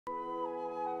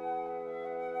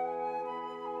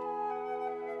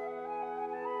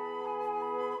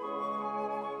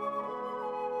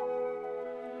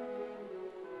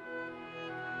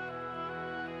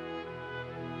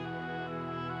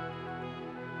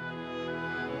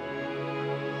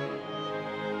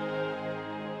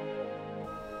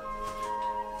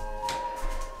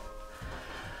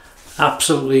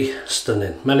Absolutely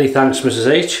stunning. Many thanks, Mrs.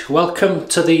 H. Welcome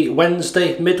to the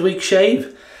Wednesday midweek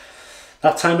shave.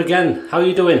 That time again. How are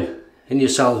you doing in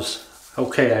yourselves?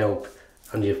 Okay, I hope.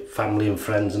 And your family and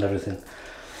friends and everything.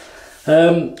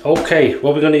 Okay,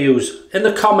 what we're going to use. In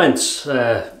the comments,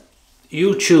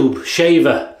 YouTube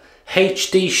shaver,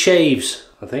 HD shaves,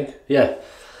 I think. Yeah.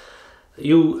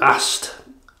 You asked,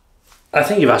 I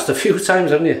think you've asked a few times,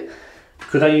 haven't you?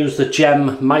 Could I use the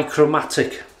Gem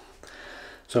Micromatic?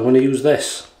 So I'm going to use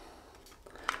this.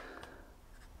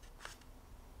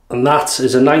 And that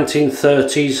is a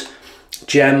 1930s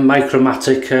Gem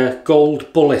Micromatic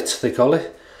gold bullet, they call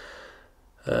it.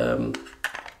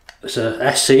 It's a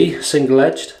SE,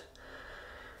 single-edged.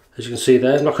 As you can see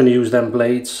there, I'm not going to use them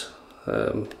blades.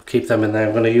 Keep them in there.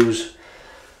 I'm going to use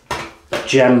a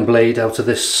gem blade out of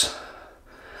this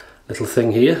little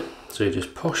thing here. So you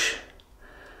just push,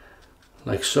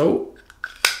 like so,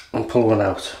 and pull one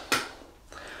out.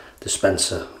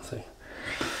 Dispenser thing.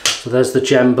 So there's the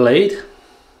gem blade. It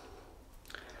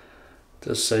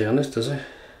does say on it, does it?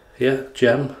 Yeah,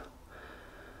 gem.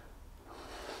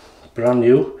 Brand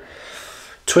new.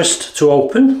 Twist to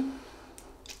open.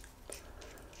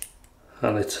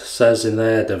 And it says in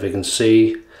there, I don't know if you can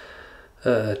see,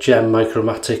 Gem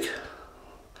Micromatic,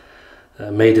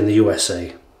 made in the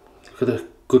USA. Look at the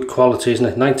good quality, isn't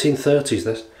it? 1930s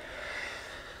this.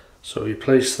 So you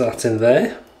place that in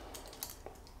there.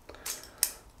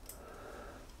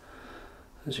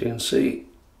 As you can see,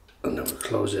 and then we'll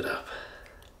close it up.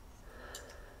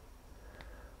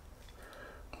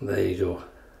 There you go.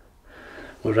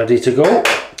 We're ready to go.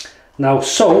 Now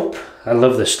soap, I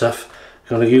love this stuff.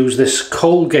 I'm going to use this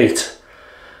Colgate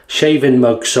shaving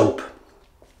mug soap.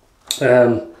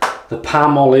 The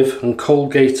Palm Olive and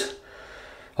Colgate,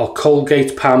 or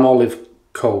Colgate Palm Olive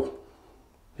Co.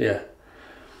 Yeah,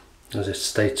 as it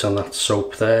states on that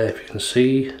soap there, if you can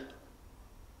see.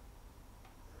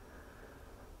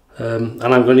 And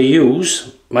I'm going to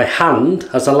use my hand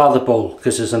as a lather bowl,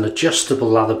 because there's an adjustable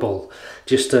lather bowl,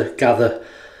 just to gather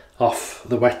off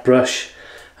the wet brush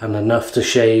and enough to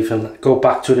shave and go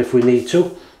back to it if we need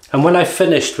to. And when I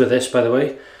finished with this, by the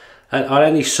way, or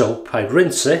any soap, I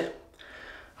rinse it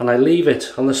and I leave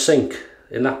it on the sink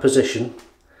in that position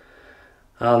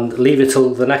and leave it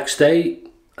till the next day,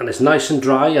 and it's nice and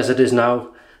dry as it is now.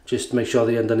 Just make sure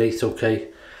the underneath okay,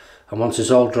 and once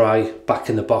it's all dry, back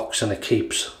in the box, and it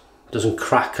keeps. Doesn't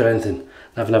crack or anything.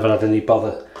 I've never had any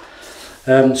bother.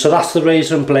 So that's the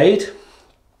razor and blade.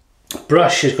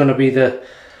 Brush is going to be the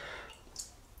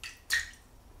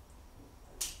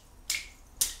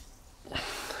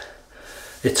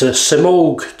it's a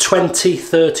Semogue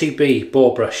 2030B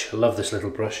Boar brush. I love this little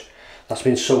brush. That's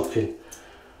been soaking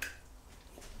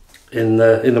in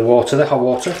the water, the hot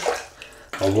water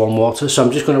or warm water. So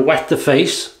I'm just going to wet the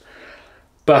face,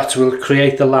 but we'll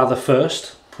create the lather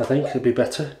first. I think it'll be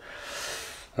better.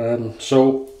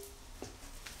 So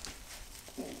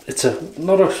it's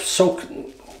not a soak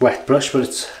wet brush, but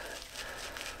it's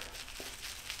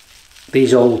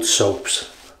these old soaps,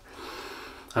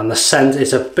 and the scent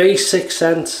is a basic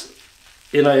scent,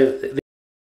 you know,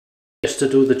 just to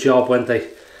do the job when they,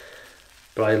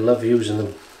 but I love using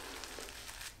them.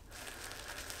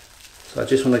 So I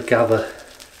just want to gather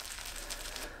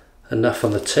enough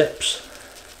on the tips.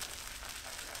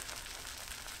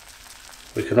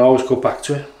 We can always go back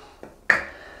to it.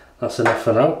 That's enough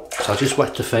for now. So I'll just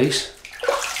wet the face.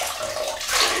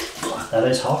 That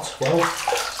is hot. Well,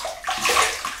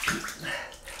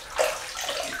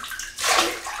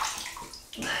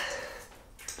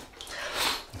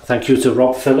 thank you to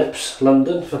Rob Phillips,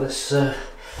 London, for this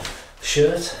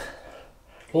shirt.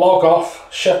 Log off,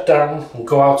 shut down, and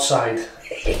go outside.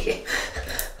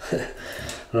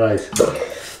 Right.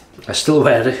 I still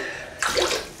wear it.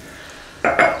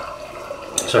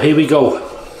 So here we go.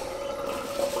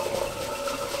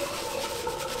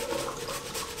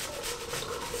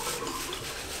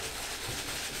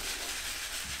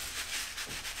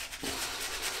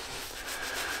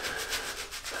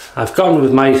 I've gone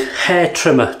with my hair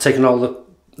trimmer, taken all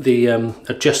the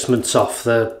adjustments off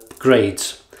the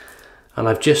grades, and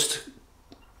I've just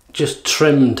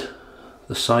trimmed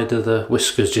the side of the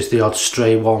whiskers, just the odd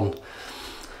stray one.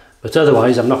 But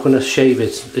otherwise I'm not going to shave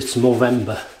it. It's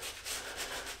Movember.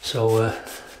 So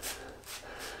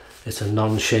it's a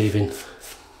non-shaving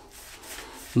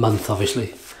month,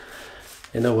 obviously,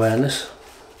 in awareness.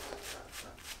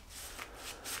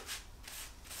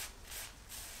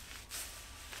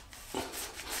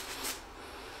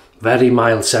 Very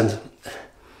mild scent.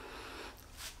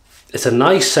 It's a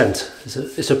nice scent.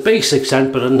 It's a basic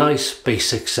scent, but a nice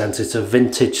basic scent. It's a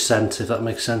vintage scent, if that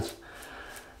makes sense.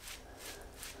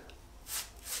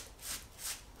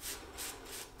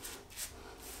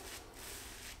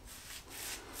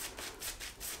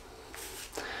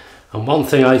 And one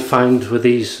thing I find with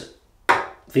these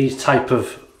type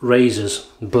of razors,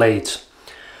 blades,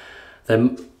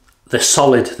 they're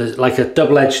solid. They're like a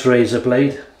double-edged razor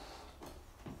blade.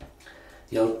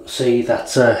 You'll see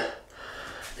that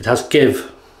it has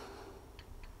give,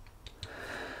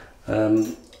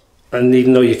 and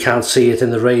even though you can't see it in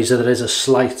the razor, there is a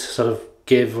slight sort of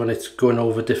give when it's going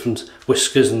over different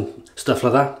whiskers and stuff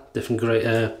like that, different grey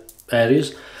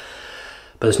areas.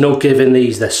 But there's no give in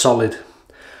these. They're solid,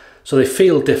 so they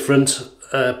feel different.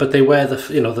 But they were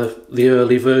the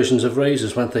early versions of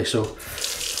razors, weren't they? So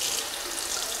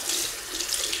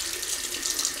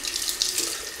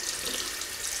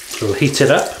we'll heat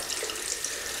it up.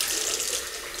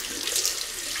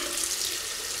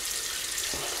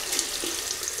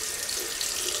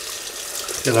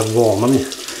 Get that warm, haven't you?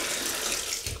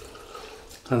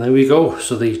 And there we go.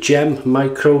 So the Gem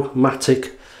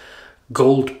Micromatic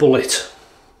Gold Bullet.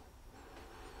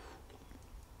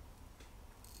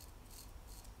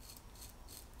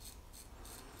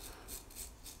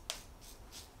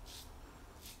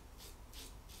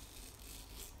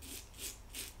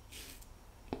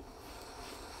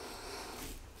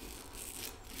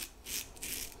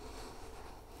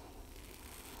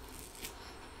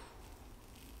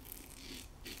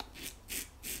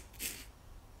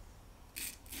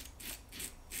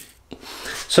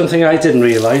 Something I didn't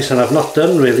realise, and I've not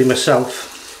done really myself,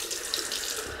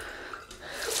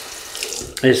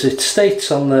 is it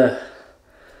states on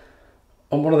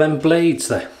one of them blades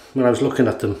there, when I was looking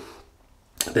at them,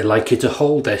 they like you to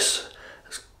hold this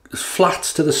as flat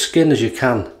to the skin as you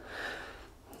can.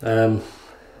 And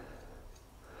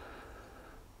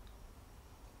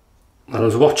I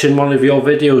was watching one of your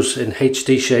videos in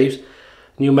HD shaves,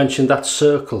 and you mentioned that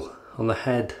circle on the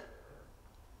head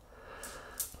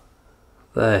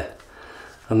there,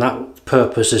 and that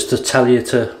purpose is to tell you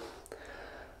to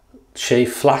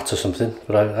shave flat or something,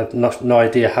 but I've no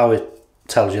idea how it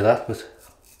tells you that. But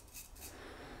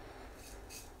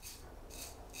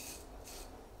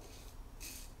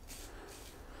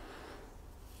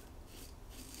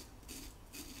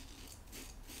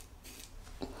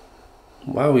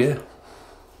wow, yeah.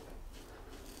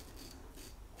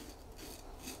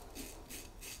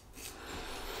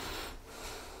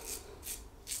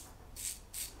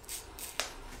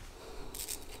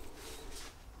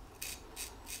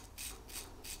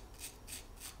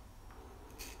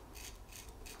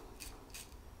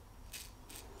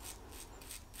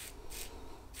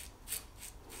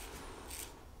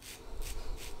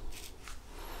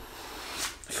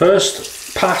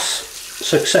 First pass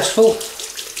successful.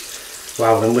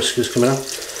 Wow, them whiskers coming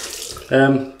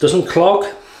out. Doesn't clog,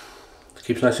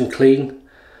 keeps nice and clean.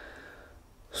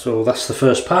 So that's the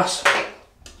first pass.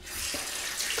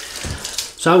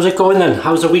 So how's it going then?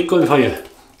 How's the week going for you?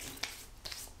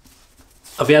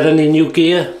 Have you had any new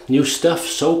gear, new stuff,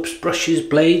 soaps, brushes,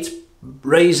 blades,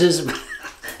 razors? Are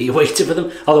you waiting for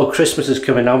them? Although Christmas is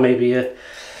coming now, maybe you're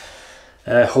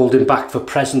holding back for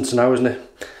presents now, isn't it?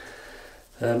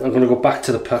 I'm going to go back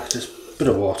to the pack, just a bit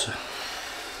of water.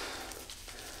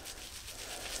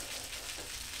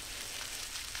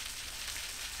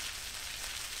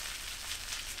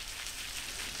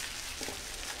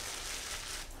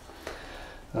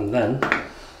 And then, a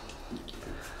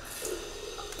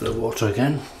bit of water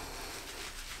again.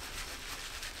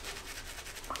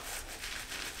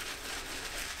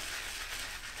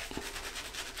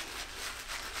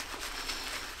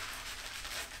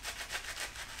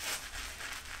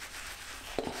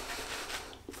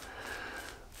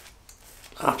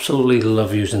 Absolutely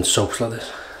love using soaps like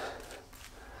this.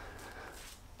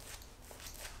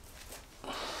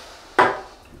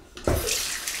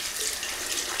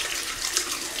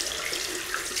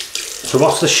 So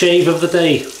what's the shave of the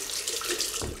day?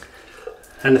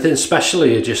 Anything special, or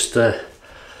you're just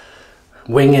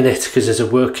winging it because there's a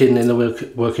working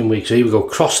week? So here we go,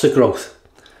 Cross the Growth,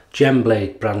 Gem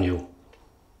Blade, brand new.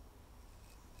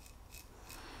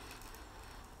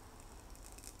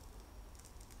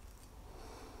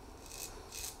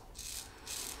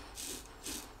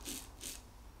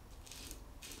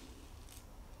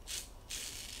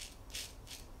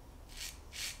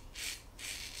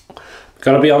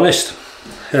 Gotta be honest,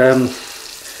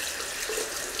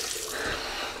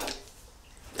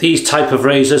 these type of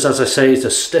razors, as I say, it's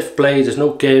a stiff blade, there's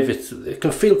no give, it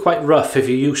can feel quite rough if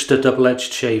you're used to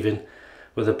double-edged shaving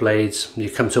with the blades.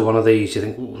 You come to one of these, you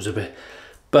think, ooh, it's a bit,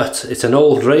 but it's an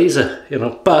old razor, you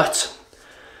know. But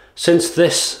since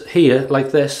this here, like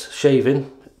this,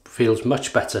 shaving feels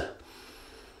much better.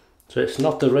 So it's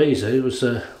not the razor, it was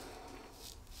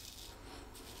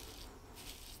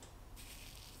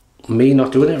me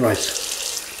not doing it right.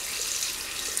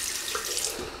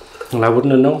 and I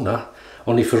wouldn't have known that,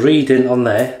 only for reading on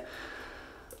there.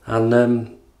 And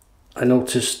I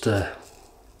noticed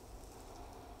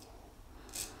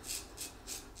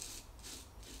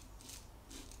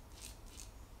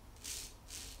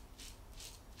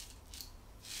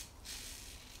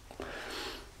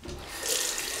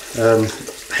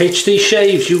HD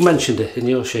shaves, you mentioned it in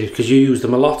your shave because you use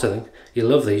them a lot. I think you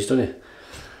love these, don't you?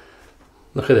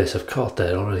 Look at this, I've caught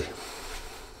there already.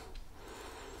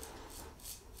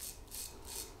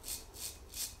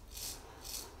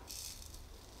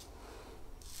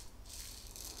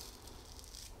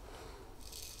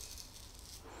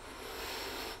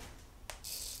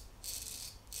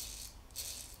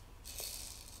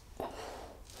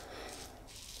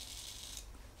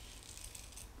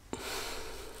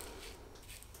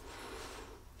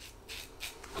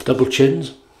 Double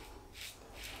chins.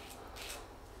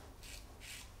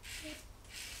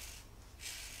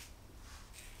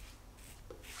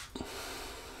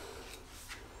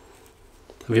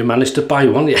 Have you managed to buy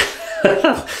one yet?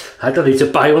 I don't need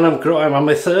to buy one, I'm on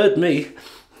my third, me.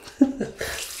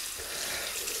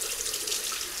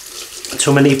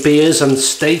 Too many beers and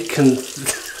steak and...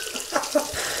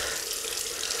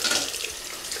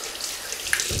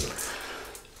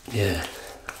 yeah.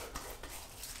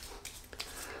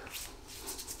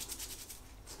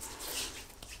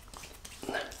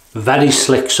 Very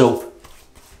slick soap.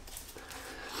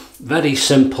 Very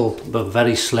simple, but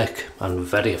very slick and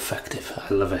very effective.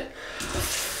 I love it.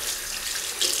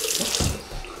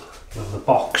 Love the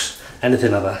box.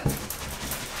 Anything like that.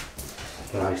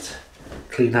 Right.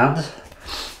 Clean hands.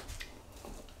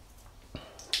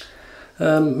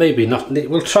 Maybe not.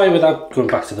 We'll try without going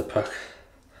back to the pack.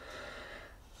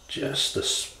 Just a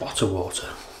spot of water.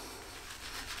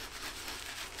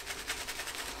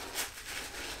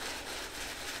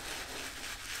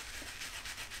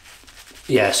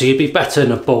 Yeah, so you'd be better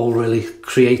in a bowl really.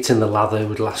 Creating the lather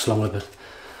would last longer, but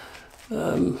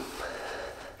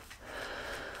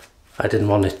I didn't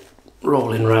want it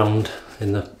rolling round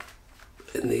in the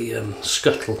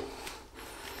scuttle.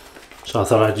 So I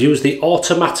thought I'd use the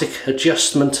automatic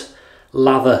adjustment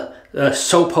lather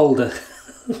soap holder.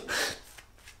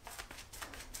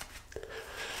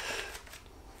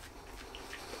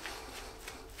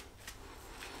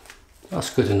 That's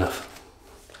good enough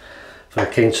for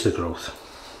against the growth.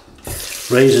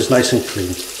 Razor's nice and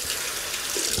clean.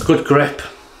 Good grip.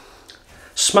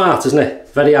 Smart, isn't it?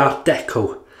 Very Art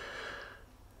Deco.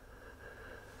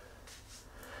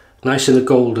 Nice in the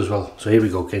gold as well. So here we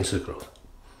go, against the growth.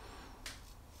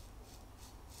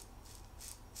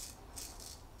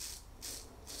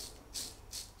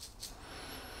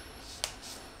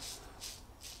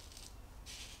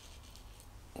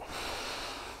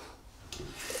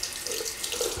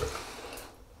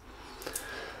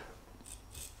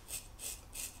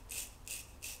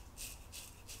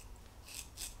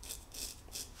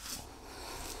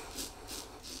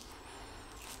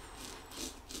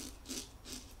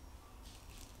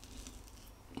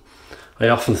 I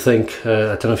often think,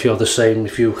 I don't know if you're the same,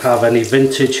 if you have any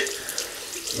vintage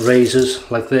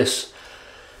razors like this,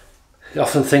 I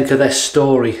often think of their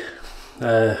story,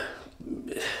 if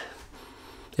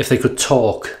they could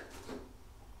talk.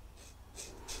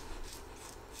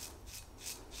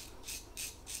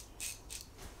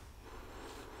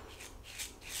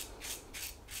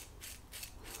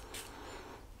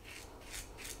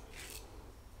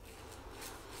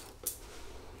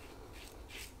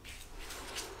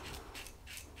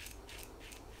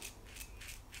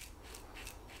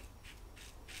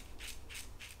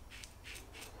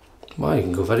 Well, you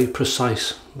can go very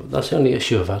precise. That's the only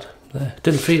issue I've had. There,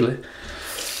 didn't feel it.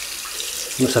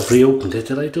 Must have reopened it.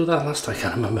 Did I do that last? I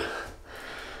can't remember.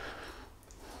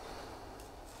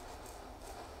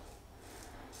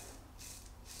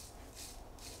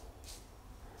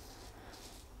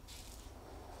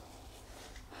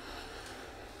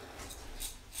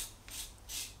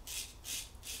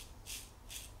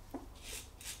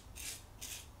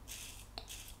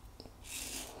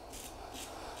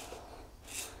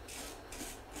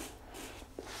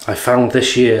 I found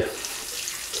this year,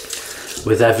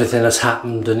 with everything that's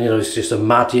happened, and you know, it's just a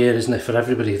mad year, isn't it, for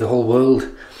everybody, the whole world.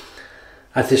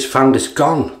 I just found it's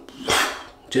gone,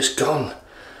 just gone.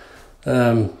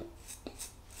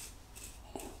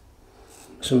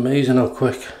 It's amazing how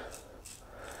quick.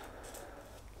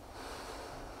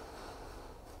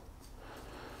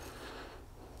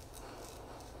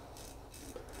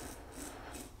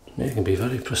 You can be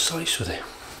very precise with it.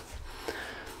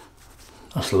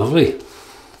 That's lovely.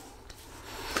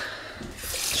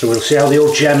 So we'll see how the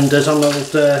old gem does on the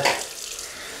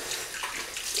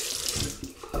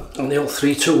old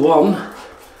 3-2-1.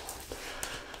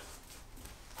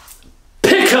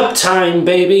 Pickup time,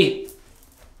 baby.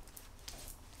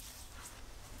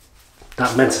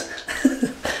 That meant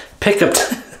pickup.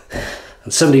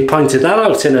 And somebody pointed that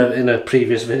out in a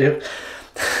previous video.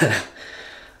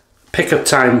 Pickup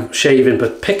time shaving,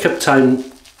 but pickup time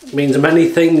means many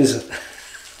things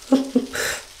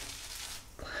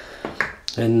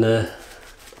in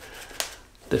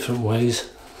different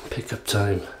ways. Pickup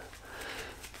time.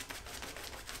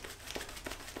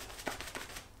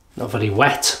 Not very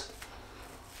wet,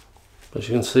 but as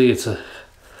you can see, it's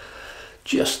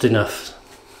just enough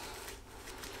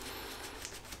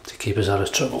to keep us out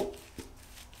of trouble.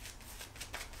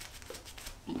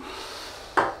 And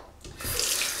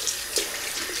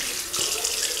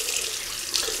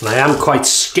I am quite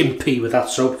skimpy with that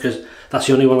soap because that's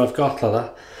the only one I've got like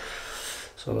that.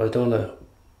 So I don't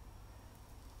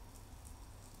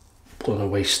want to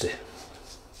waste it.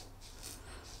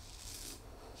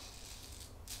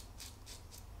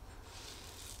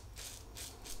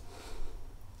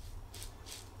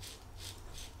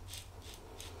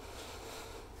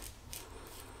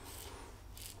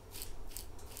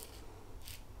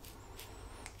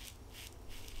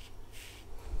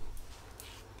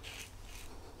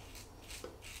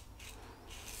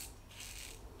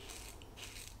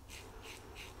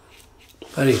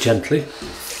 Very gently.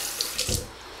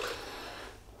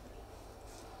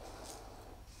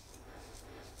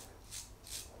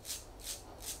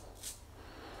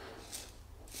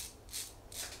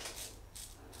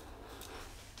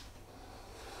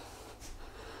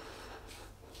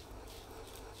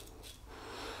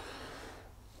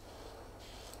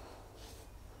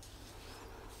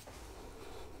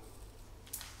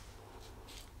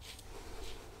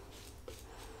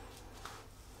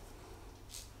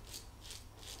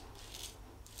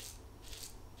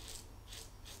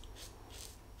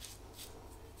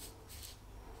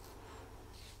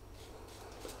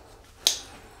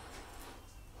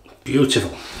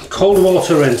 Beautiful. Cold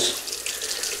water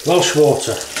rinse. Welsh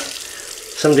water.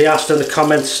 Somebody asked in the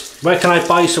comments, where can I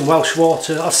buy some Welsh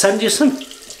water? I'll send you some.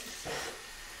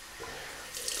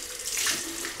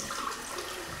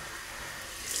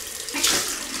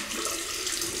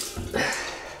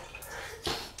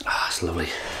 Ah, it's lovely.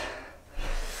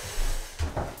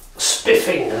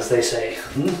 Spiffing, as they say.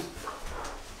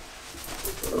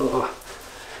 Oh.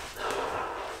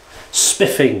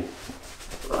 Spiffing.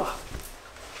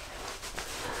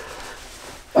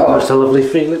 Oh, it's a lovely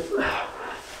feeling.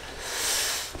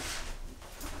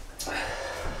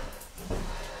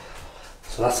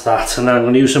 So that's that, and then I'm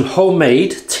going to use some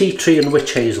homemade tea tree and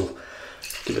witch hazel.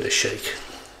 Give it a shake.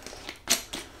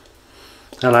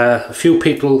 And a few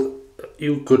people,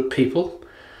 you good people,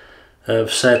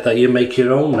 have said that you make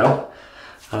your own now,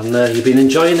 and you've been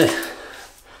enjoying it.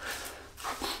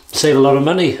 Save a lot of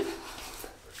money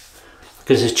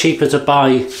because it's cheaper to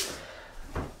buy,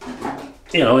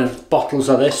 you know, in bottles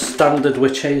of this standard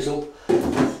witch hazel,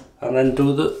 and then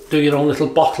do your own little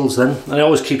bottles then, and it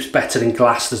always keeps better in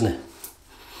glass, doesn't it?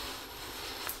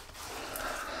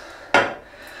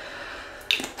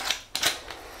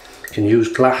 You can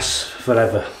use glass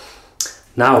forever.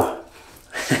 Now,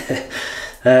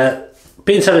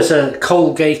 being said it's a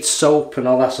Colgate soap and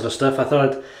all that sort of stuff, I thought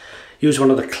I'd use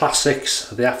one of the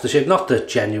classics of the aftershave, not the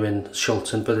genuine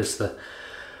Shulton, but it's the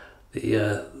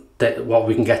what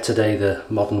we can get today, the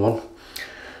modern one.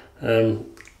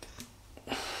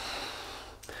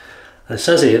 It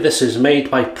says here this is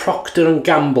made by Procter &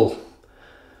 Gamble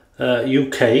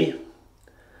UK.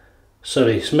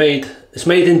 Sorry, it's made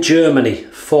in Germany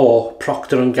for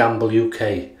Procter & Gamble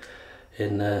UK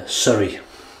in Surrey.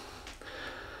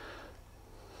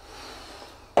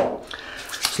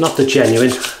 It's not the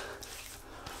genuine,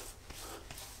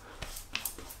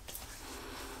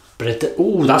 but it,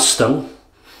 ooh, that stung.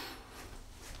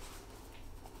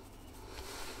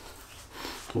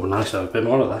 Oh, nice, I'll have a bit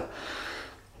more of that.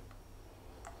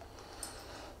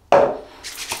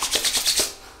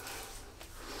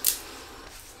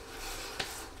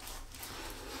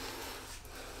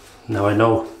 Now I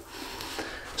know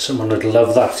someone would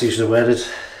love that. Used to wear it.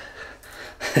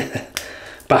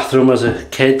 Bathroom as a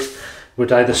kid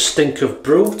would either stink of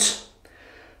Brute,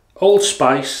 Old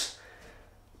Spice,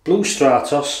 Blue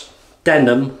Stratos,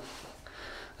 Denim,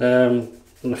 and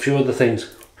a few other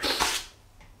things.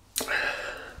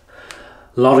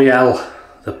 L'Oreal,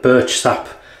 the Birch sap,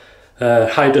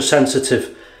 Hydra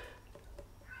sensitive.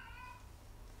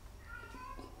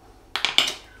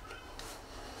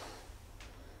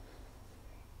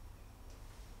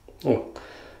 Oh,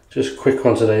 just a quick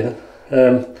one today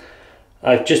then.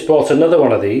 I've just bought another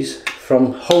one of these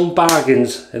from Home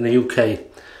Bargains in the UK.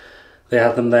 They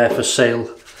had them there for sale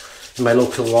in my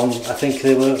local one. I think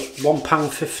they were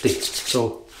 £1.50,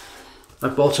 so I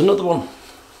bought another one.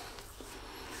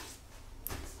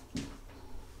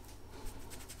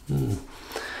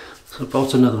 So I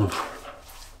bought another one.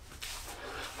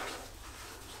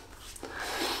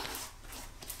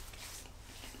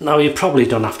 Now you probably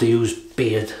don't have to use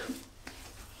beard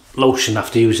lotion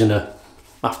after using a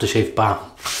aftershave balm,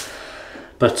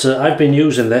 but I've been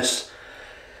using this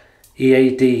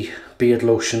EAD Beard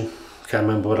Lotion. Can't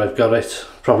remember what I've got it,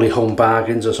 probably Home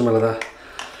Bargains or something like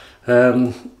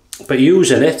that. But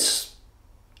using it,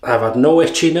 I've had no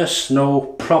itchiness, no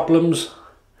problems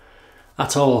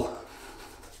at all.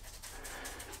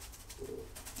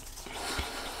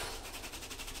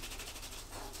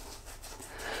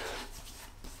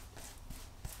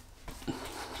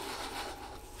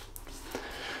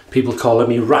 People calling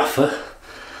me Raffer.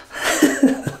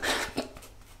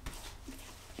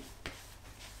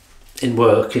 In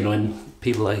work, you know, in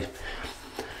people I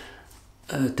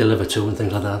deliver to and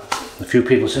things like that. A few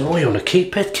people say, oh, you want to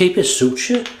keep it, suits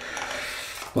you.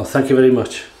 Well, thank you very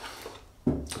much.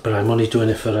 But I'm only doing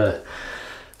it for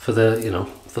the, you know,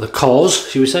 for the cause,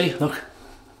 shall we say. Look,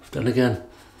 done again.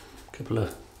 Couple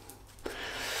of,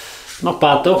 not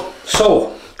bad though.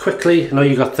 So, quickly, I know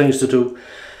you got things to do.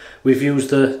 We've used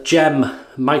the Gem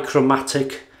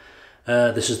Micromatic.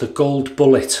 This is the Gold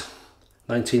Bullet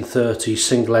 1930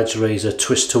 single edge razor,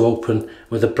 twist to open,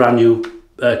 with a brand new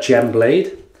gem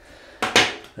blade,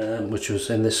 which was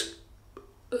in this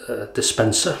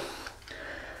dispenser.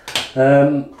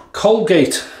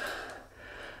 Colgate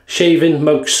shaving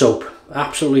mug soap,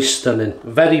 absolutely stunning,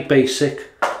 very basic,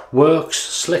 works,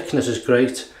 slickness is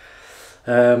great.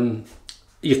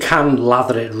 You can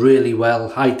lather it really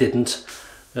well. I didn't,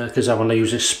 because I want to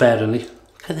use it sparingly.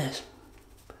 Look at this.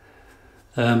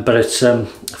 But it's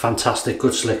fantastic,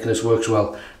 good slickness, works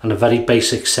well, and a very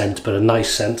basic scent, but a nice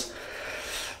scent.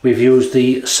 We've used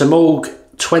the Semogue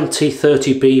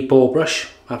 2030B Boar brush.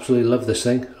 Absolutely love this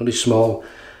thing, only small.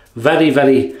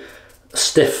 Very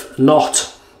stiff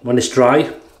knot when it's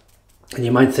dry, and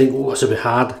you might think, oh, it's a bit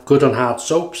hard. Good on hard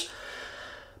soaps,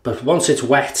 but once it's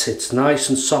wet, it's nice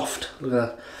and soft. Look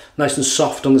at that, nice and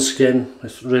soft on the skin.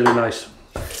 It's really nice.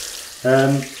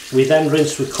 We then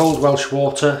rinsed with cold Welsh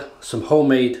water, some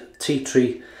homemade tea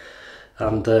tree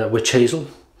and witch hazel.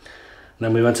 And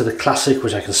then we went to the classic,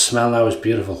 which I can smell now is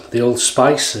beautiful. The Old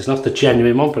Spice. It's not the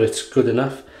genuine one, but it's good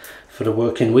enough for a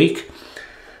working week.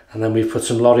 And then we put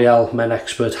some L'Oreal Men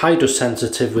Expert Hydra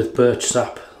Sensitive with birch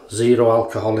sap, 0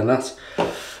 alcohol in that,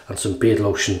 and some beard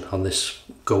lotion on this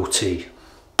goatee,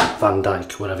 Van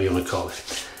Dyke, whatever you want to call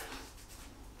it.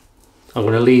 I'm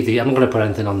going to leave I'm not going to put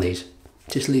anything on these.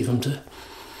 Just leave them to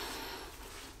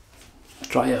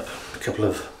dry up. A couple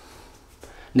of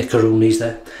nickeroonies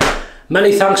there.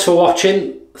 Many thanks for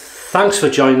watching. Thanks for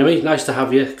joining me. Nice to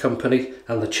have your company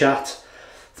and the chat.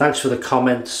 Thanks for the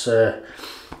comments. I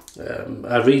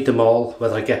read them all,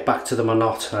 whether I get back to them or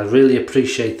not. I really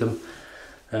appreciate them.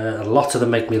 A lot of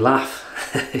them make me laugh.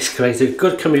 It's great. A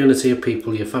good community of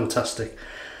people. You're fantastic.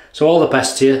 So all the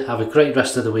best to you. Have a great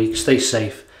rest of the week. Stay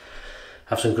safe.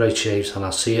 Have some great shaves, and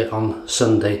I'll see you on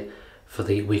Sunday for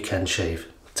the weekend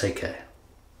shave. Take care.